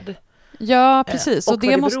flickbesked? Ja, precis. Och Och, det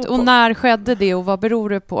vad det måste, beror på. och när skedde det och vad beror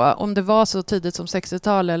det på? Om det var så tidigt som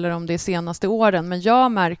 60-tal eller om det är senaste åren. Men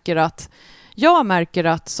jag märker att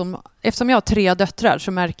eftersom jag har 3 döttrar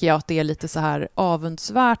så märker jag att det är lite så här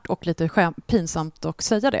avundsvärt och lite pinsamt att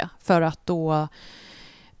säga det. För att då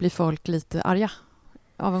blir folk lite arga.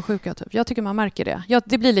 Avundsjuka typ. Jag tycker man märker det.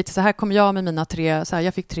 Det blir lite så här kommer jag med mina 3, så här,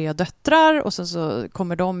 jag fick 3 döttrar och sen så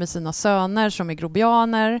kommer de med sina söner som är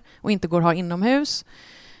grobianer och inte går att ha inomhus.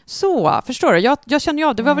 Så, förstår du? Jag känner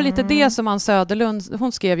av, det var väl lite det som Ann Söderlund,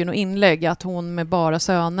 hon skrev ju något inlägg att hon med bara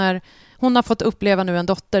söner, hon har fått uppleva nu en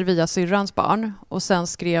dotter via syrrans barn och sen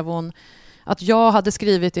skrev hon att jag hade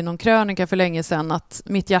skrivit i någon krönika för länge sedan att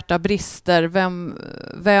mitt hjärta brister,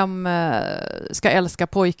 vem ska älska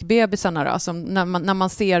pojkbebisarna då? Som när man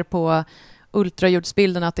ser på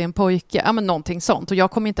ultraljudsbilden att det är en pojke, ja men någonting sånt och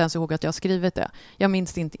jag kommer inte ens ihåg att jag skrivit det. Jag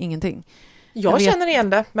minns ingenting. Jag känner igen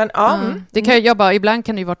det, men ja. Det kan jag bara, ibland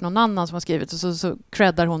kan det ju varit någon annan som har skrivit och så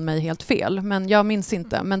creddar hon mig helt fel. Men jag minns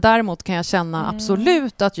inte. Men däremot kan jag känna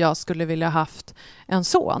absolut att jag skulle vilja haft en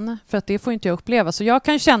son. För att det får inte jag uppleva. Så jag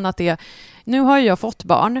kan känna att nu har jag fått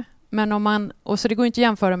barn. Men så det går inte att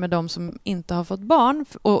jämföra med de som inte har fått barn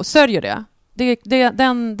och sörjer det.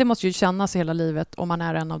 Det måste ju kännas hela livet om man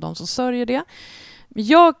är en av dem som sörjer det.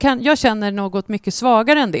 Jag känner något mycket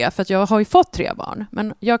svagare än det för att jag har ju fått 3 barn.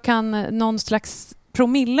 Men jag kan någon slags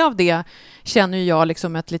promille av det känner jag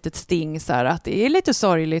liksom ett litet sting så här, att det är lite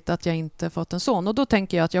sorgligt att jag inte fått en son. Och då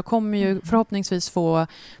tänker jag att jag kommer ju förhoppningsvis få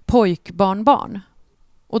pojkbarnbarn.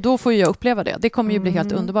 Och då får jag uppleva det. Det kommer ju bli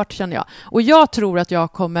helt underbart känner jag. Och jag tror att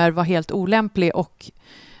jag kommer vara helt olämplig och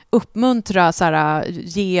uppmuntra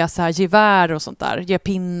ge gevär och sånt där. Ge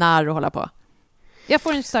pinnar och hålla på. Jag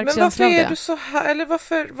får en stark känsla av det. Men varför är du så här? Eller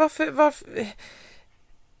varför?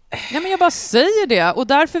 Nej, men jag bara säger det. Och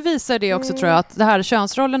därför visar det också, tror jag, att det här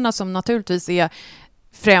könsrollerna som naturligtvis är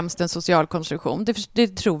främst en social konstruktion. Det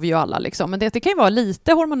tror vi ju alla. Liksom. Men det kan ju vara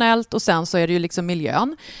lite hormonellt och sen så är det ju liksom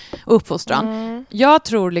miljön och uppfostran. Jag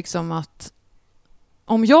tror liksom att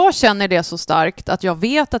om jag känner det så starkt att jag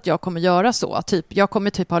vet att jag kommer göra så, jag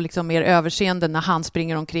kommer ha liksom mer överseende när han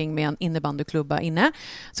springer omkring med en innebandyklubba inne,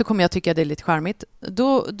 så kommer jag tycka det är lite charmigt.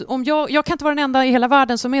 Jag kan inte vara den enda i hela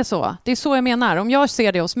världen som är så. Det är så jag menar. Om jag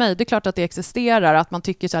ser det hos mig, det är klart att det existerar, att man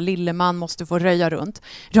tycker så här, lille man måste få röja runt,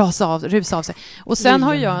 rusa av sig. Och sen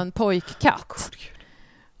har jag en pojkkatt.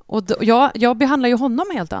 Och jag behandlar ju honom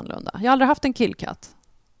helt annorlunda. Jag har aldrig haft en killkatt.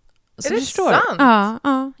 Så är det sant?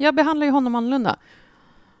 Ja, jag behandlar ju honom annorlunda.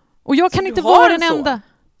 Och jag kan så inte vara den enda.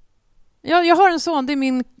 Jag har en son, det är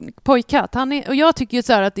min pojkkatt. Och jag tycker ju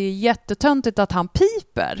så här att det är jättetöntigt att han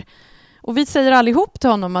piper. Och vi säger allihop till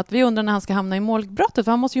honom att vi undrar när han ska hamna i målbrottet.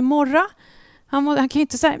 För han måste ju morra. Han kan ju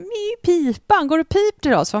inte säga pipa. Han går och pip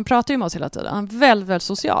till oss. För han pratar ju med oss hela tiden. Han är väldigt, väldigt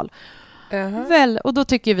social. Och då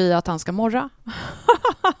tycker vi att han ska morra.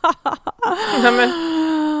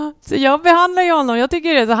 Så jag behandlar ju honom. Jag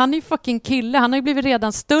tycker det. Så han är ju fucking kille. Han har ju blivit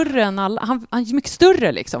redan större än alla. Han är mycket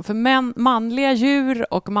större liksom. För manliga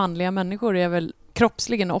djur och manliga människor är väl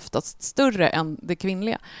kroppsligen oftast större än det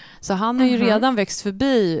kvinnliga. Så han har ju redan växt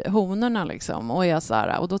förbi honorna liksom. Och är så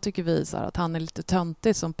här, och då tycker vi så här att han är lite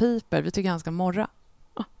töntig som piper. Vi tycker han ska morra.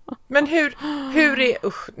 Men hur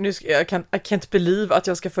är... nu ska jag can't believe att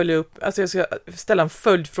jag ska följa upp... Alltså jag ska ställa en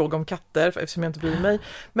följdfråga om katter eftersom jag inte bryr mig.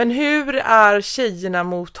 Men hur är tjejerna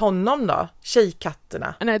mot honom då?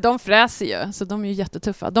 Tjejkatterna? Nej, de fräser ju. Så de är ju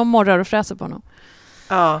jättetuffa. De morrar och fräser på honom.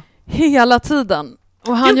 Ja. Hela tiden.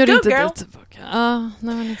 Och han gör inte girl. det tillbaka.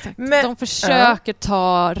 Nej, men exakt. De försöker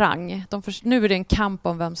ta rang. Nu är det en kamp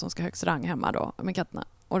om vem som ska högst rang hemma då med katterna.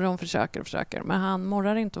 Och de försöker. Men han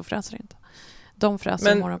morrar inte och fräser inte. De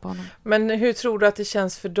fräser och morrar på honom. Men hur tror du att det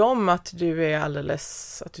känns för dem att du är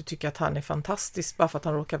att du tycker att han är fantastisk bara för att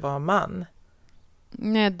han råkar vara man?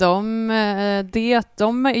 Nej, de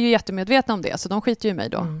är ju jättemedvetna om det. Så de skiter ju i mig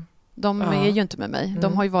då. De är ju inte med mig.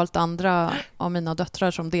 De har ju valt andra av mina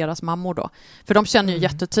döttrar som deras mammor då. För de känner ju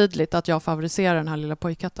jättetydligt att jag favoriserar den här lilla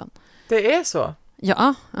pojkatten. Det är så?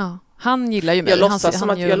 Ja. Han gillar ju mig. Jag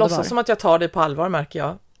låtsas som att jag tar dig på allvar, märker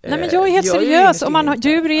jag. Nej, men jag är helt seriös.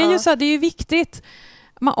 Djur är ju så här, det är ju viktigt.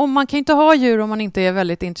 Man kan inte ha djur om man inte är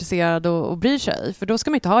väldigt intresserad och bryr sig. För då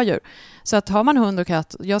ska man inte ha djur. Så att har man hund och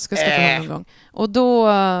katt, jag ska skaffa hund någon gång. Och då...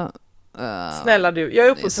 Snälla du, jag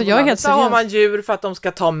är uppe så har man djur för att de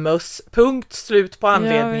ska ta möss. Punkt, slut på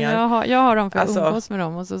anledningar. Jag har dem för att umgås med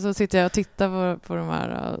dem. Och så sitter jag och tittar på de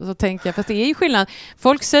här. Och så tänker jag, för det är ju skillnad.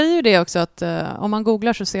 Folk säger ju det också, att om man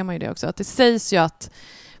googlar så ser man ju det också. Att det sägs ju att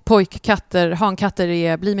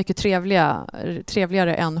hankatter blir mycket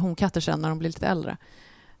trevligare än honkatter sen när de blir lite äldre.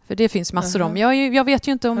 För det finns massor om. Jag vet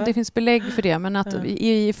ju inte om det finns belägg för det, men att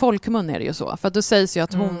i folkmun är det ju så. För då sägs ju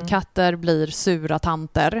att honkatter blir sura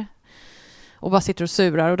tanter och bara sitter och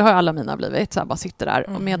surar. Och det har alla mina blivit, så här, bara sitter där.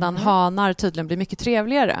 Och medan hanar tydligen blir mycket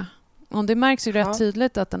trevligare. Och det märks ju rätt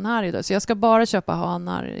tydligt att den här är död. Så jag ska bara köpa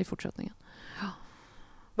hanar i fortsättningen.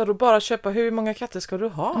 Vadå bara köpa? Hur många katter ska du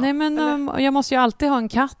ha? Nej, men jag måste ju alltid ha en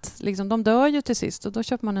katt. Liksom, de dör ju till sist och då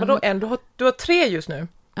köper man en. Vadå du har 3 just nu?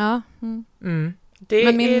 Ja. Det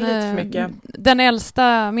är lite för mycket.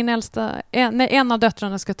 En av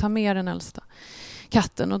döttrarna ska ta med den äldsta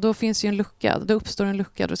katten och då finns ju en lucka. Då uppstår en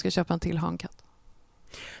lucka, då ska jag köpa en till hankatt.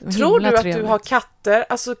 Tror du att du har katter?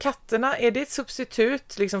 Alltså katterna, är det ett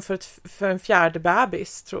substitut liksom för en fjärde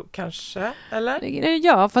bebis, kanske? Eller?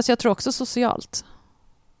 Ja, fast jag tror också socialt.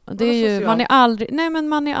 Det är ju,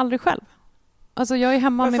 man är aldrig själv. Alltså jag är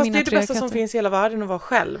hemma med mina 3 katter. Fast det är det bästa som finns i hela världen att vara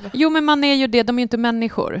själv. Jo, men man är ju det. De är ju inte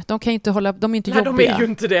människor. De kan ju inte de är inte jobbiga. Nej, de är ju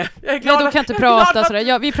inte det. Jag är glad. Nej, de kan inte prata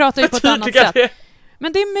sådär. Vi pratar ju på ett annat sätt.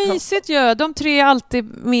 Men det är mysigt ju. De 3 är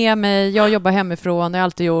alltid med mig. Jag jobbar hemifrån, det har jag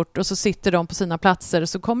alltid gjort. Och så sitter de på sina platser.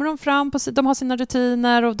 Så kommer de fram, de har sina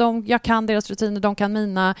rutiner. Och jag kan deras rutiner, de kan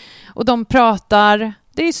mina. Och de pratar.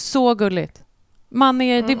 Det är så gulligt. Det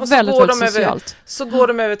är väldigt socialt. Så går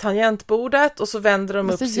de över tangentbordet och så vänder de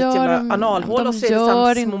upp sitt jävla analhål och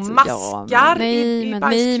ser det små maskar i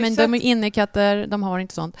bajskrysset. Men de är innekatter, de har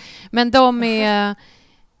inte sånt. Men de är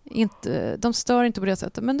inte, de stör inte på det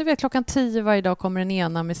sättet. Men du vet, 10:00 varje dag kommer en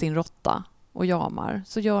ena med sin råtta och jamar.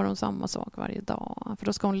 Så gör de samma sak varje dag. För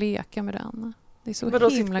då ska hon leka med den. Det är så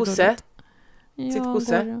himla gulligt. Sitt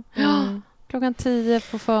gosse? Ja.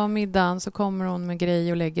 10:00 på förmiddagen så kommer hon med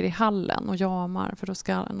grej och lägger i hallen och jamar för då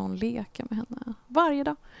ska någon leka med henne varje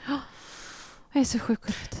dag. Jag är så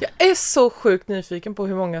sjukt. Jag är så sjukt nyfiken på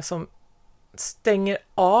hur många som stänger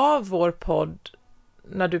av vår podd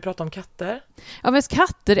när du pratar om katter. Ja, men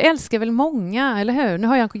katter älskar väl många, eller hur? Nu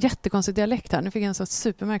har jag en jättekonstig dialekt här. Nu fick jag en så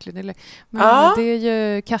supermärklig dialekt. Men det är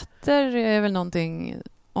ju, katter är väl någonting,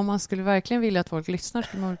 om man skulle verkligen vilja att folk lyssnar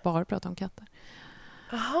skulle man väl bara prata om katter.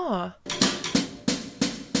 Aha.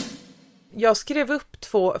 Jag skrev upp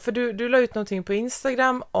 2, för du la ut någonting på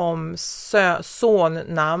Instagram om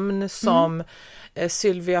sonnamn som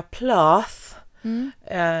Sylvia Plath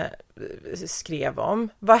skrev om.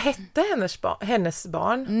 Vad hette hennes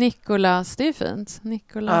barn? Nicolas, det är fint.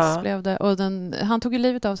 Nicolas blev det. Och han tog ju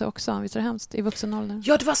livet av sig också, visst är det hemskt, i vuxen ålder.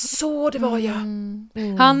 Ja, det var så det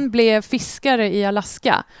var, Han blev fiskare i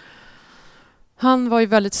Alaska. Han var ju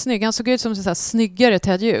väldigt snygg. Han såg ut som en snyggare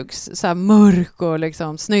Ted Hughes. Så här mörk och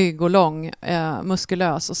liksom snygg och lång,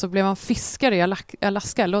 muskulös. Och så blev han fiskare i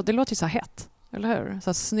Alaska. Det låter ju så här hett, eller hur? Så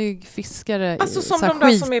här snygg fiskare. Alltså som de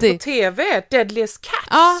där som är på TV, Deadliest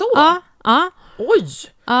Catch. Ja. Oj!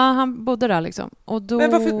 Ja, han bodde där liksom. Och då...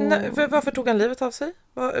 Men varför tog han livet av sig?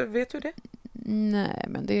 Vet du det? Nej,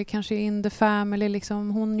 men det är kanske in the family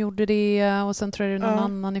liksom. Hon gjorde det och sen tror jag det är någon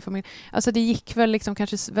annan i familjen. Alltså det gick väl liksom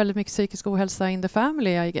kanske väldigt mycket psykisk ohälsa in the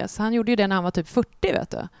family, I guess. Han gjorde ju det när han var typ 40,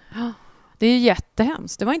 vet du. Det är ju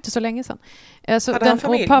jättehemskt. Det var inte så länge sedan. Så hade han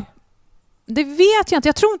familj? Det vet jag inte,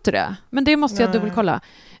 jag tror inte det. Men det måste jag dubbelkolla.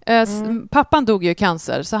 Pappan dog ju i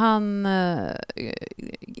cancer, så han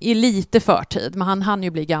är lite förtid. Men han hann ju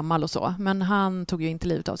bli gammal och så. Men han tog ju inte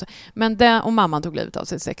livet av sig. Och mamman tog livet av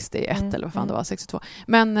sig 61 eller vad fan det var, 62.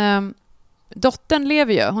 Men dottern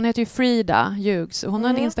lever ju. Hon heter ju Frida Hughes. Och hon har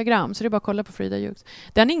en Instagram, så det är bara att kolla på Frida Hughes.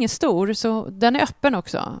 Den är ingen stor, så den är öppen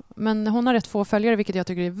också. Men hon har rätt få följare, vilket jag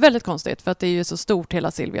tycker är väldigt konstigt. För att det är ju så stort,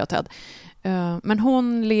 hela Sylvia och Ted.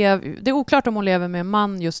 Men det är oklart om hon lever med en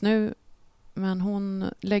man just nu. Men hon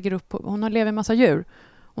lever en massa djur.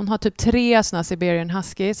 Hon har typ 3 såna Siberian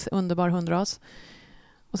Huskies, underbar hundras.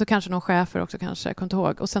 Och så kanske någon chefer också, kanske, jag kommer inte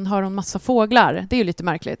ihåg. Och sen har hon massa fåglar. Det är ju lite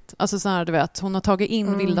märkligt. Alltså så här, du vet, hon har tagit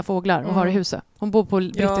in vilda fåglar och har i huset. Hon bor på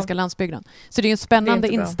brittiska landsbygden. Så det är en spännande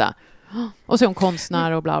Insta. Och så är hon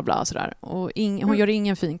konstnär och bla bla sådär. Och hon gör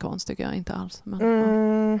ingen fin konst, tycker jag, inte alls.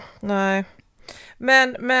 Men, nej.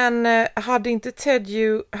 Men hade inte Ted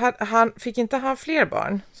fick inte han fler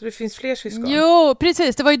barn? Så det finns fler syskon? Jo,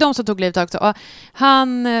 precis. Det var ju de som tog livet också. Och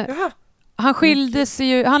han skilde sig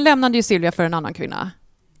ju, han lämnade ju Sylvia för en annan kvinna.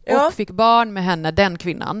 Och fick barn med henne, den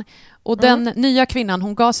kvinnan. Och den nya kvinnan,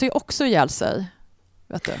 hon gav sig också ihjäl sig.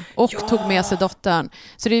 Vet du? Och tog med sig dottern.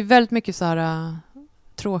 Så det är väldigt mycket så här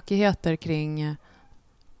tråkigheter kring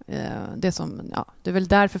det som, det är väl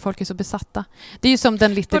därför folk är så besatta. Det är ju som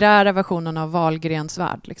den litterära versionen av Wahlgrens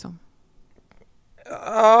värld liksom.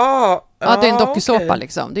 Det är en dokusåpa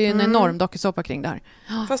liksom. Det är en enorm dokusåpa kring det här.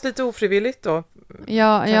 Fast lite ofrivilligt då.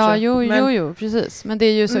 Jo, precis. Men det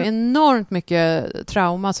är ju så enormt mycket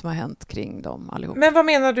trauma som har hänt kring dem allihop. Men vad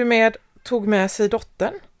menar du med tog med sig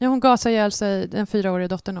dottern? Ja, hon gasade ihjäl sig, den 4-åriga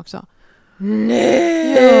dottern också.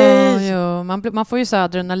 Nej! Ja, man får ju så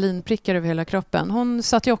adrenalinprickar över hela kroppen. Hon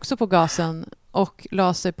satt ju också på gasen och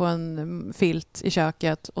la sig på en filt i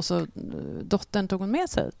köket och så dottern tog hon med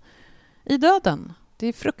sig i döden. Det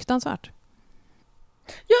är fruktansvärt.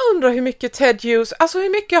 Jag undrar hur mycket Ted Hughes, alltså hur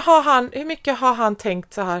mycket har han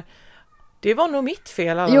tänkt så här? Det var nog mitt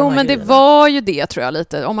fel. Jo, men grejerna. Det var ju det tror jag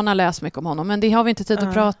lite, om man har läst mycket om honom. Men det har vi inte tid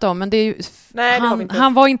att prata om. Men det är ju,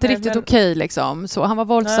 han var inte riktigt okej liksom. Så, han var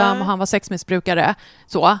våldsam och han var sexmissbrukare.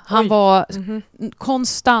 Så, han var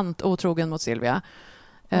konstant otrogen mot Silvia.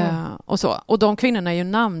 Och så. Och de kvinnorna är ju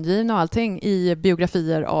namngivna och allting i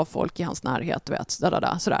biografier av folk i hans närhet. Vet,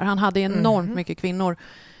 sådär. Han hade enormt mycket kvinnor.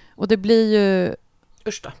 Och det blir ju...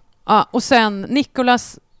 Usch då. Ja, och sen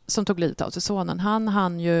Nicholas som tog livet av sig, sonen,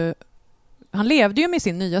 han levde ju med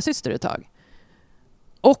sin nya syster ett tag.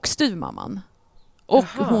 Och styvmamman. Och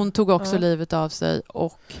hon tog också livet av sig.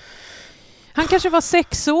 Och han kanske var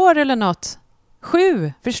 6 år eller något.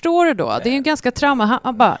 7, förstår du då? Det är ju ganska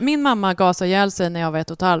trauma. Min mamma gasade ihjäl sig när jag var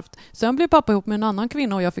 1,5. Sen blev pappa ihop med en annan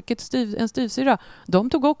kvinna och jag fick en styvsyra. De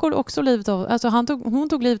tog också livet av sig. Alltså hon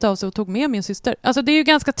tog livet av sig och tog med min syster. Alltså det är ju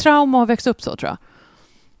ganska trauma att växa upp så, tror jag.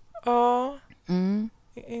 Ja.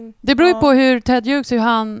 Det beror ju på hur Ted Hughes, hur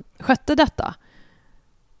han skötte detta.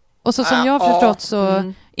 Och så som jag har förstått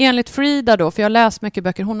så enligt Frida då, för jag har läst mycket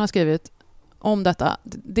böcker hon har skrivit om detta.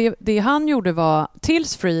 Det han gjorde var,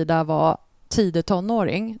 tills Frida var tidig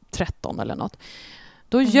tonåring, 13 eller något,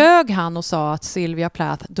 då ljög han och sa att Sylvia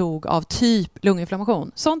Plath dog av typ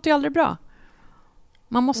lunginflammation. Sånt är aldrig bra.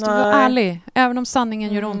 Man måste vara ärlig. Även om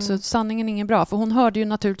sanningen gör ont så sanningen är ingen bra. För hon hörde ju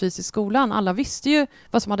naturligtvis i skolan. Alla visste ju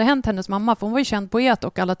vad som hade hänt hennes mamma. För hon var ju känd poet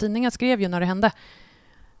och alla tidningar skrev ju när det hände.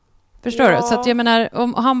 Förstår du? Så att jag menar,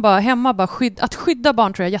 om han bara hemma att skydda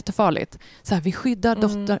barn tror jag är jättefarligt. Så här, vi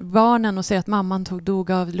skyddar barnen och säger att mamman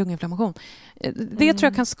dog av lunginflammation. Det tror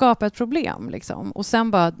jag kan skapa ett problem liksom. Och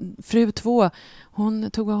sen bara fru 2, hon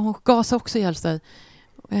gasade också ihjäl sig.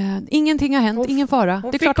 Ingenting har hänt, ingen fara.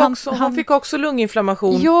 Hon fick också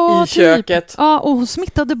lunginflammation i köket. Ja, och hon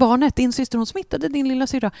smittade barnet. Din syster, hon smittade din lilla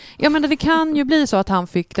syra. Jag menar, det kan ju bli så att han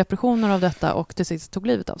fick depressioner av detta och till sist tog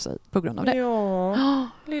livet av sig på grund av det. Ja,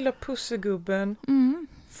 lilla pussegubben.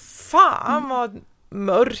 Fan vad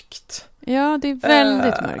mörkt. Ja, det är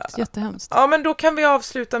väldigt mörkt. Jättehemskt. Ja, men då kan vi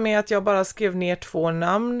avsluta med att jag bara skrev ner 2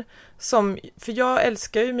 namn. För jag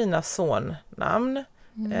älskar ju mina sonnamn.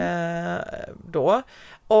 Då.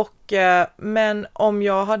 Och, men om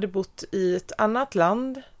jag hade bott i ett annat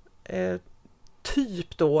land,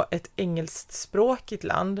 typ då ett engelskspråkigt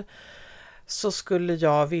land, så skulle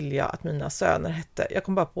jag vilja att mina söner hette, jag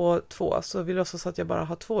kom bara på 2, så vill jag också så att jag bara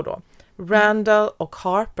har 2 då. Randall och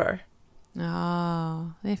Harper.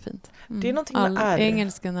 Ja, det är fint. Det är någonting med R.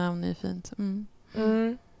 Engelska namn är fint.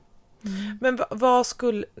 Men vad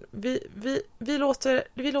skulle vi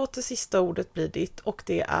låter sista ordet bli ditt, och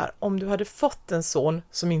det är om du hade fått en son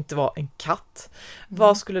som inte var en katt,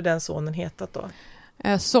 vad skulle den sonen hetat då?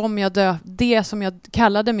 Det som jag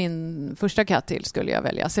kallade min första katt till skulle jag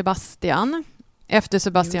välja Sebastian, efter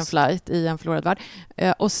Sebastian Flight i En förlorad värld,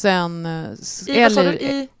 och sen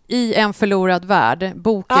i En förlorad värld,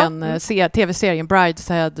 boken, tv-serien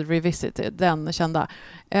Brideshead Revisited, den kända.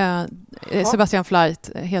 Sebastian Flight,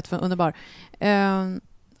 helt underbar.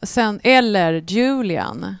 Sen, eller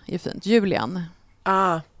Julian, är fint. Julian.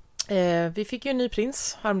 Vi fick ju en ny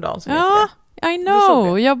prins häromdagen. Som I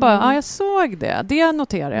know. Jag såg det. Det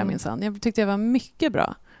noterade jag minsann. Jag tyckte det var mycket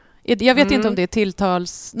bra. Jag vet inte om det är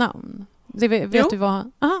tilltalsnamn. Det vet du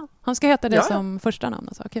vad? Han ska heta det som första namn.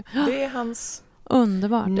 Alltså. Okay. Det är hans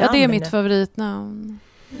underbart. Namn. Ja, det är mitt favoritnamn.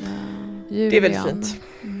 Det är väldigt fint.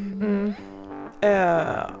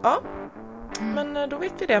 Men då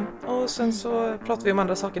vet vi det. Och sen så pratar vi om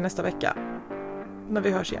andra saker nästa vecka. När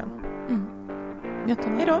vi hörs igen.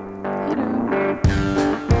 Jättebra. Hej då.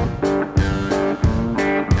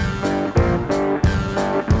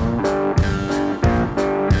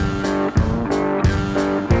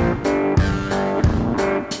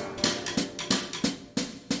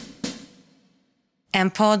 En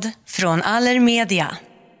podd från Allermedia.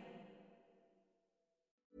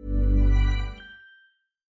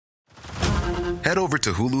 Head over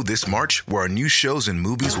to Hulu this March, where our new shows and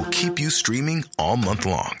movies will keep you streaming all month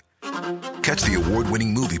long. Catch the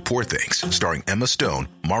award-winning movie Poor Things, starring Emma Stone,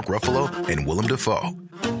 Mark Ruffalo, and Willem Dafoe.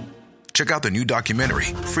 Check out the new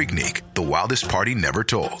documentary, Freaknik, The Wildest Party Never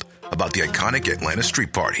Told, about the iconic Atlanta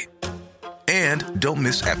Street Party. And don't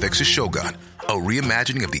miss FX's Shogun, a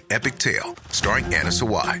reimagining of the epic tale, starring Anna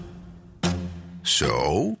Sawai.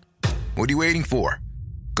 So, what are you waiting for?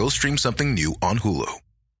 Go stream something new on Hulu.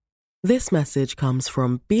 This message comes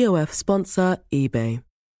from BOF sponsor eBay.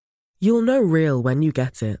 You'll know real when you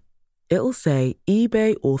get it. It'll say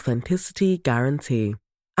eBay Authenticity Guarantee.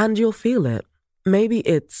 And you'll feel it. Maybe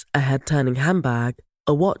it's a head-turning handbag,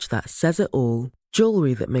 a watch that says it all,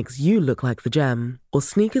 jewelry that makes you look like the gem, or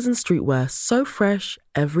sneakers and streetwear so fresh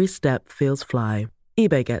every step feels fly.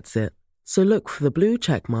 eBay gets it. So look for the blue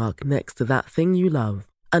check mark next to that thing you love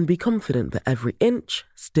and be confident that every inch,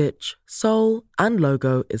 stitch, sole, and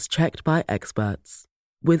logo is checked by experts.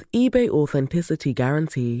 With eBay Authenticity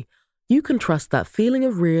Guarantee, you can trust that feeling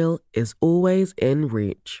of real is always in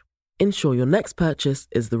reach. Ensure your next purchase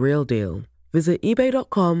is the real deal. Visit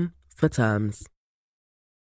eBay.com for terms.